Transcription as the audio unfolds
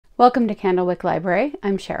Welcome to Candlewick Library.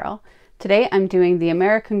 I'm Cheryl. Today I'm doing the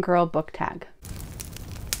American Girl book tag.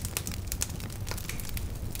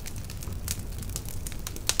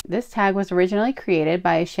 This tag was originally created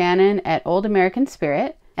by Shannon at Old American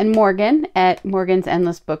Spirit and Morgan at Morgan's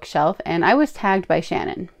Endless Bookshelf, and I was tagged by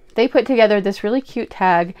Shannon. They put together this really cute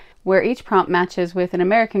tag where each prompt matches with an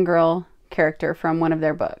American Girl character from one of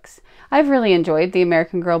their books. I've really enjoyed the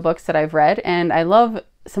American Girl books that I've read, and I love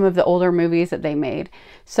some of the older movies that they made.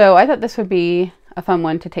 So I thought this would be a fun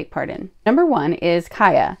one to take part in. Number 1 is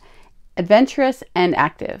Kaya, adventurous and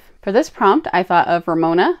active. For this prompt, I thought of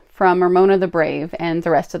Ramona from Ramona the Brave and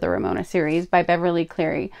the rest of the Ramona series by Beverly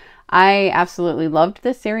Cleary. I absolutely loved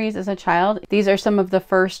this series as a child. These are some of the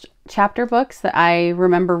first chapter books that I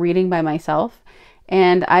remember reading by myself.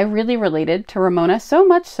 And I really related to Ramona, so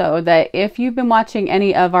much so that if you've been watching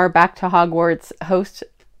any of our Back to Hogwarts host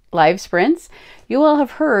live sprints, you will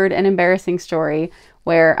have heard an embarrassing story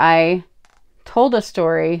where I told a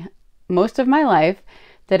story most of my life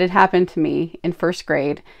that had happened to me in first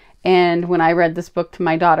grade. And when I read this book to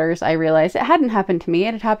my daughters, I realized it hadn't happened to me,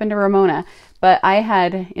 it had happened to Ramona. But I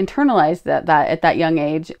had internalized that at that young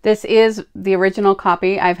age. This is the original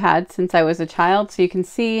copy I've had since I was a child, so you can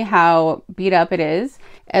see how beat up it is,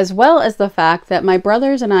 as well as the fact that my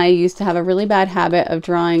brothers and I used to have a really bad habit of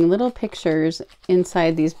drawing little pictures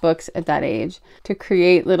inside these books at that age to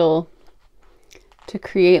create little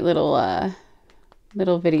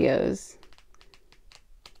videos.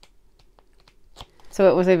 So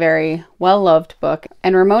it was a very well-loved book,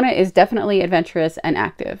 and Ramona is definitely adventurous and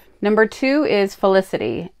active. Number 2 is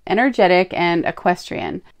Felicity, energetic and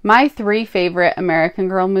equestrian. My 3 favorite American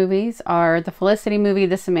Girl movies are the Felicity movie,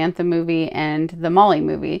 the Samantha movie, and the Molly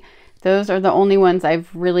movie. Those are the only ones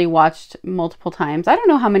I've really watched multiple times. I don't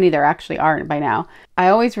know how many there actually are by now. I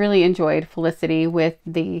always really enjoyed Felicity with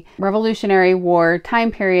the Revolutionary War time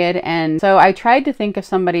period, and so I tried to think of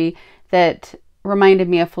somebody that reminded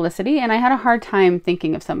me of Felicity, and I had a hard time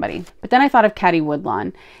thinking of somebody. But then I thought of Caddie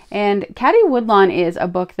Woodlawn. And Caddie Woodlawn is a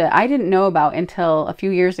book that I didn't know about until a few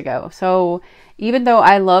years ago. So even though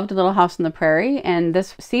I loved Little House on the Prairie, and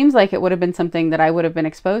this seems like it would have been something that I would have been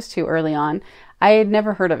exposed to early on, I had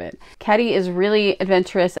never heard of it. Caddie is really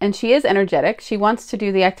adventurous, and she is energetic. She wants to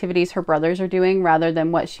do the activities her brothers are doing rather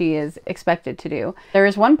than what she is expected to do. There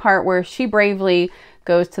is one part where she bravely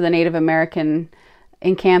goes to the Native American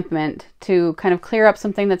encampment to kind of clear up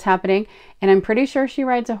something that's happening, and I'm pretty sure she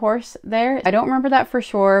rides a horse there. I don't remember that for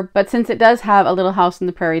sure, but since it does have a Little House on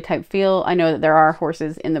the Prairie type feel, I know that there are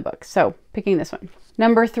horses in the book, so picking this one.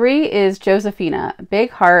 Number 3 is Josephina, big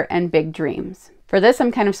heart and big dreams. For this,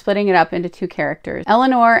 I'm kind of splitting it up into 2 characters,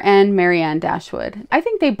 Eleanor and Marianne Dashwood. I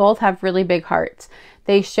think they both have really big hearts.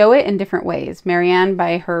 They show it in different ways. Marianne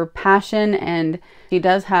by her passion, and she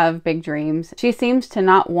does have big dreams. She seems to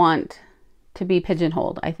not want to be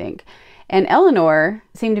pigeonholed, I think. And Eleanor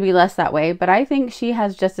seemed to be less that way, but I think she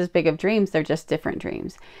has just as big of dreams. They're just different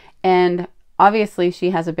dreams. And obviously she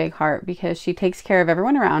has a big heart because she takes care of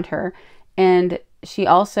everyone around her. And she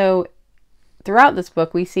also, throughout this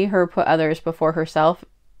book, we see her put others before herself,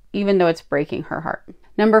 even though it's breaking her heart.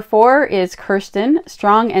 Number 4 is Kirsten,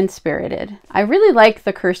 strong and spirited. I really like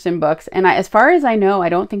the Kirsten books, and as far as I know, I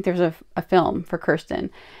don't think there's a film for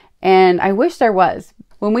Kirsten. And I wish there was.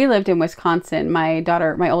 When we lived in Wisconsin, my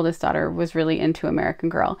oldest daughter was really into American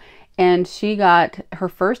Girl, and she got her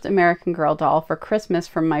first American Girl doll for Christmas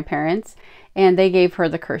from my parents, and they gave her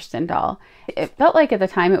the Kirsten doll. It felt like at the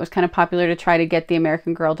time it was kind of popular to try to get the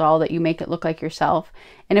American Girl doll that you make it look like yourself.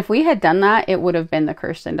 And if we had done that, it would have been the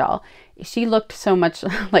Kirsten doll. She looked so much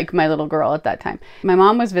like my little girl at that time. My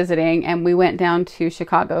mom was visiting, and we went down to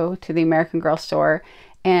Chicago to the American Girl store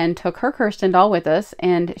and took her Kirsten doll with us,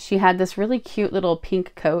 and she had this really cute little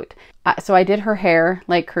pink coat. So I did her hair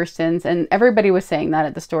like Kirsten's, and everybody was saying that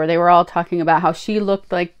at the store. They were all talking about how she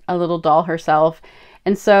looked like a little doll herself.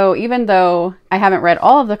 And so even though I haven't read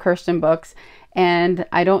all of the Kirsten books, and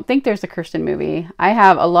I don't think there's a Kirsten movie, I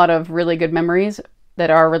have a lot of really good memories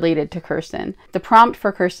that are related to Kirsten. The prompt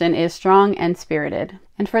for Kirsten is strong and spirited.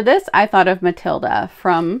 And for this, I thought of Matilda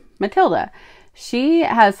from Matilda. She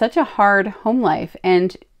has such a hard home life,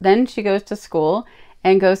 and then she goes to school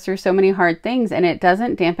and goes through so many hard things, and it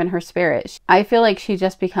doesn't dampen her spirit. I feel like she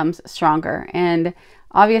just becomes stronger, and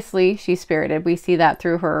obviously she's spirited. We see that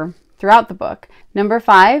through her throughout the book. Number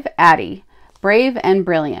 5, Addy, brave and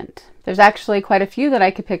brilliant. There's actually quite a few that I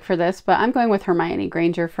could pick for this, but I'm going with Hermione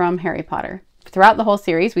Granger from Harry Potter. Throughout the whole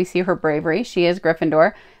series, we see her bravery. She is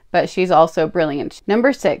Gryffindor, but she's also brilliant.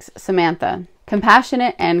 Number 6, Samantha,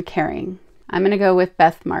 compassionate and caring. I'm going to go with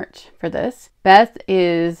Beth March for this. Beth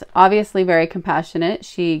is obviously very compassionate.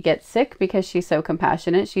 She gets sick because she's so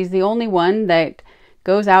compassionate. She's the only one that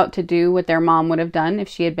goes out to do what their mom would have done if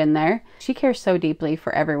she had been there. She cares so deeply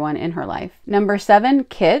for everyone in her life. Number 7,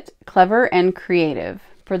 Kit, clever and creative.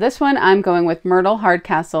 For this one, I'm going with Myrtle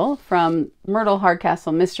Hardcastle from Myrtle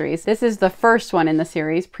Hardcastle Mysteries. This is the first one in the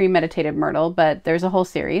series, Premeditated Myrtle, but there's a whole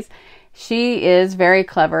series. She is very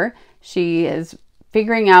clever. She is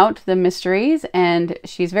figuring out the mysteries, and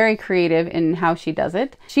she's very creative in how she does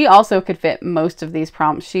it. She also could fit most of these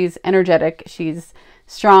prompts. She's energetic, she's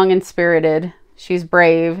strong and spirited, she's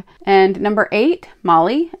brave. And number 8,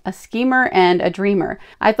 Molly, a schemer and a dreamer.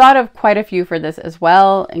 I thought of quite a few for this as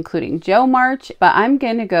well, including Jo March, but I'm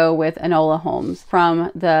going to go with Enola Holmes from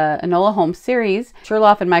the Enola Holmes series,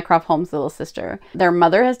 Sherlock and Mycroft Holmes' little sister. Their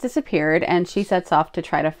mother has disappeared, and she sets off to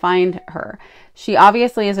try to find her. She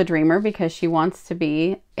obviously is a dreamer because she wants to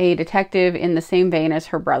be a detective in the same vein as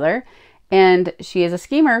her brother. And she is a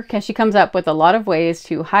schemer because she comes up with a lot of ways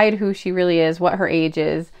to hide who she really is, what her age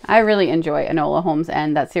is. I really enjoy Enola Holmes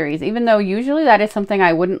and that series, even though usually that is something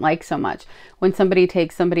I wouldn't like so much. When somebody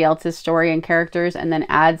takes somebody else's story and characters and then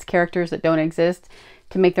adds characters that don't exist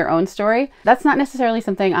to make their own story, that's not necessarily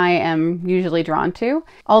something I am usually drawn to.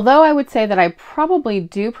 Although I would say that I probably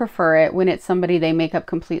do prefer it when it's somebody they make up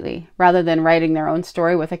completely, rather than writing their own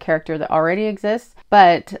story with a character that already exists.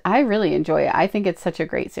 But I really enjoy it. I think it's such a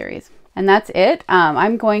great series. And that's it.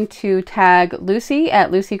 I'm going to tag Lucy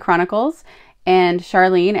at Lucy Chronicles and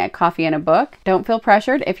Charlene at Coffee and a Book. Don't feel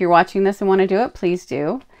pressured. If you're watching this and want to do it, please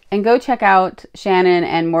do. And go check out Shannon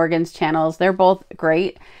and Morgan's channels. They're both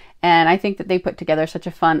great. And I think that they put together such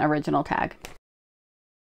a fun original tag.